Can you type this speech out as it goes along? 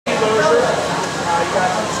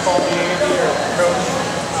call me Andy or Coach.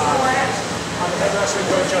 I'm the head wrestling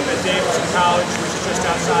coach up at Davidson College, which is just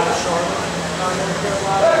outside of Charlotte, North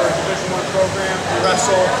Carolina. We're a Division I program. We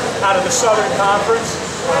wrestle out of the Southern Conference.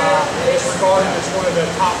 It's regarded as one of the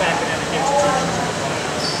top academic institutions in the country.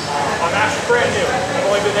 I'm actually brand new. I've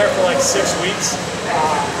only been there for like 6 weeks.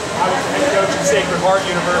 I was the head coach at Sacred Heart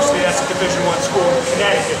University. That's a Division I school in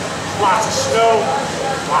Connecticut. Lots of snow.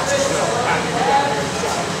 Lots of snow.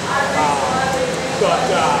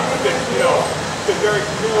 I've been very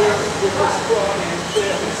familiar with this club and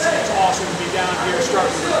it's awesome to be down here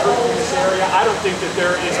starting to recruit in this area. I don't think that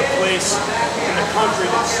there is a place in the country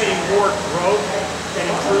that's seeing more growth and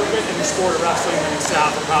improvement in the sport of wrestling than in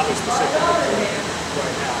South, and probably specifically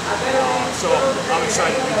right now. So I'm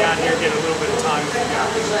excited to be down here, get a little bit of time with you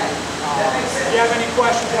guys. If you have any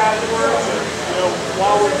questions afterwards, or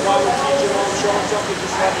while we're teaching or showing something,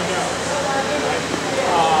 just let me know.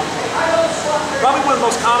 Probably one of the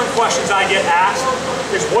most common questions I get asked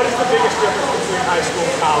is, what is the biggest difference between high school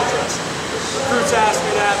and college wrestling? Recruits ask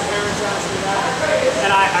me that, parents ask me that,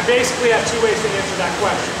 and I basically have 2 ways to answer that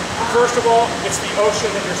question. First of all, it's the ocean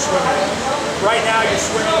that you're swimming in. Right now you're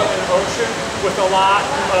swimming in an ocean with a lot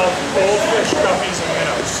of goldfish, guppies, and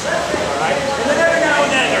minnows. Alright? And then every now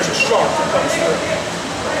and then there's a shark that comes through.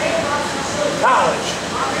 College,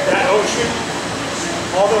 that ocean,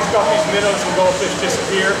 all those guppies, minnows, and goldfish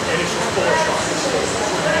disappear, and it's just full of sharks.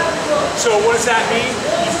 So what does that mean?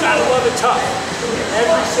 You've got to love it tough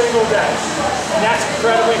every single day. And that's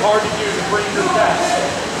incredibly hard to do, to bring your best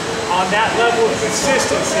on that level of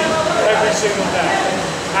consistency every single day.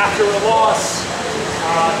 After a loss,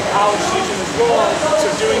 the college season is long, so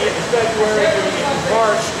doing it in February, doing it in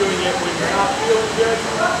March, doing it when you're not feeling good,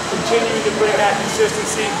 continuing to bring that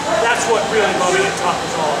consistency, that's what really loving it tough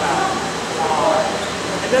is all about.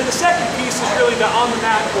 And then the second piece is really the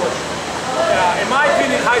on-the-mat portion. In my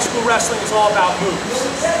opinion, high school wrestling is all about moves.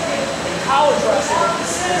 And college wrestling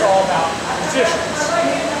is all about positions.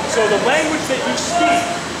 So the language that you speak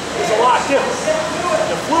is a lot different.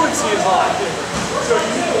 The fluency is a lot different. So you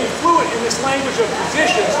need to be fluent in this language of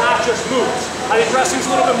positions, not just moves. I think wrestling is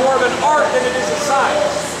a little bit more of an art than it is a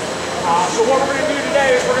science. So what we're going to do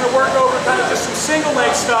today is we're going to work over kind of just some single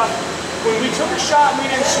leg stuff. When we took a shot, we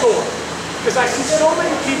didn't score. Because I see so many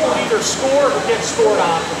people either score or get scored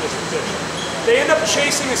on from this position. They end up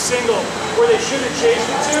chasing a single where they shouldn't have chased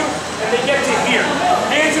it to, and they get to here.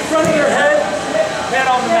 Hands in front of their head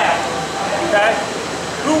on the mat. Okay?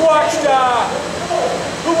 Who watched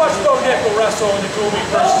Bo Nickel wrestle in the dual meet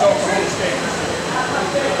versus Oklahoma State?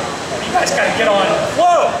 You guys got to get on the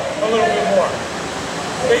flow a little bit more.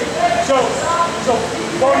 Okay? So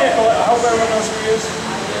Bo Nickel, I hope everyone knows who he is.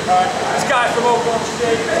 This guy from Oklahoma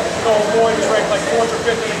State, an old boy, he's ranked like 4th or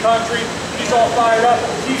 5th in the country. He's all fired up.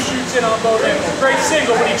 He shoots in on Bo Nickel. Great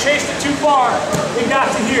single, but he chased it too far and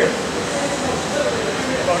got to here.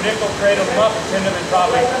 Bo Nickel cradled him up and pinned him in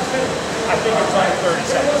probably, I think it was like 30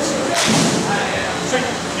 seconds. So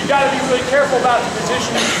you got to be really careful about the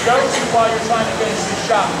position that you go to while you're trying to finish these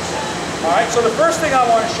shots. Alright, so the first thing I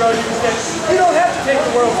want to show you is that you don't have to take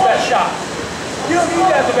the world's best shot. You don't need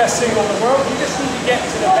to have the best single in the world, you just need to get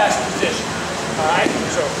into the best position. Alright,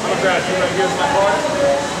 so I'm going to grab you right here with my card.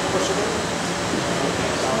 Push it in.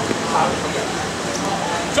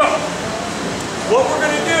 So, what we're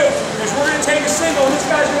going to do is we're going to take a single and this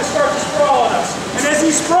guy's going to start to sprawl on us. And as he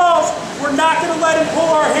sprawls, we're not going to let him pull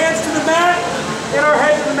our hands to the mat and our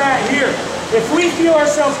head to the mat here. If we feel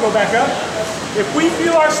ourselves, go back up. If we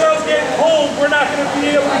feel ourselves getting pulled, we're not going to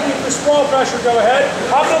be able to keep the sprawl pressure. Go ahead.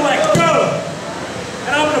 I'm going to let go.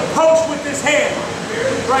 And I'm going to post with this hand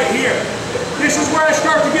right here. This is where I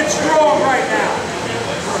start to get strong right now.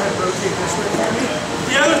 Go ahead, rotate this way for me.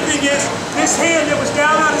 The other thing is, this hand that was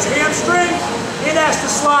down on his hamstring, it has to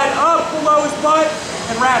slide up below his butt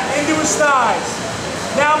and wrap into his thighs.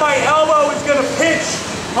 Now my elbow is going to pinch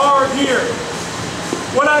hard here.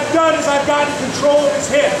 What I've done is I've gotten control of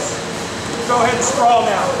his hips. Go ahead and sprawl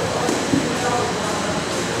now.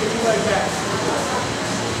 Get your leg back.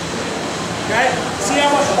 Okay? See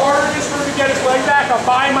how much harder it is for him to get his leg back? I'm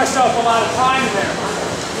buying myself a lot of time in there.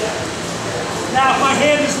 Now if my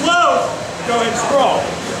hand is low, go ahead and sprawl.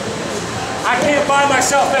 I can't buy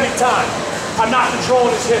myself any time. I'm not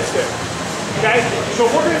controlling his hips there. Okay? So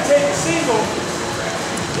we're going to take a single.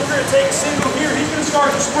 We're going to take a single here. He's going to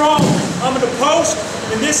start to sprawl. I'm going to post,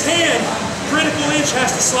 and this hand, critical inch,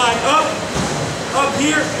 has to slide up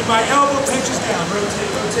here, and my elbow pinches down.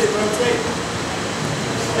 Rotate, rotate, rotate.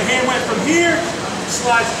 The hand went from here,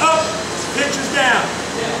 slides up, pinches down.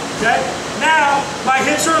 Okay? Now, my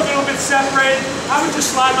hips are a little bit separated. I would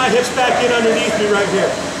just slide my hips back in underneath me right here.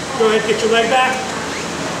 Go ahead, get your leg back.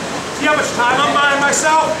 See how much time I'm buying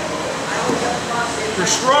myself? You're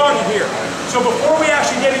strong in here. So before we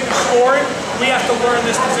actually get into scoring, we have to learn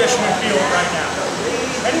this position and feel it right now.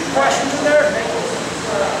 Any questions in there?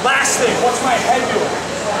 Last thing, what's my head doing?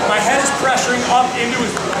 My head is pressuring up into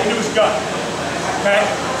his gut. Okay?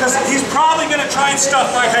 Because he's probably going to try and stuff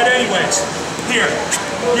my head anyways. Here.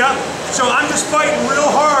 Yep. So I'm just fighting real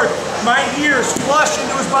hard. My ears flush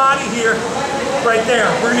into his body here. Right there.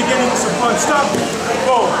 We're going to get into some fun stuff.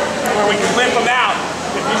 Boom. Where we can limp him out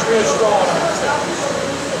if he's really strong.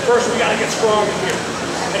 First, we got to get strong in here.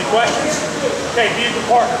 Any questions? Okay, be a good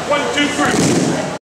partner. 1, 2, 3.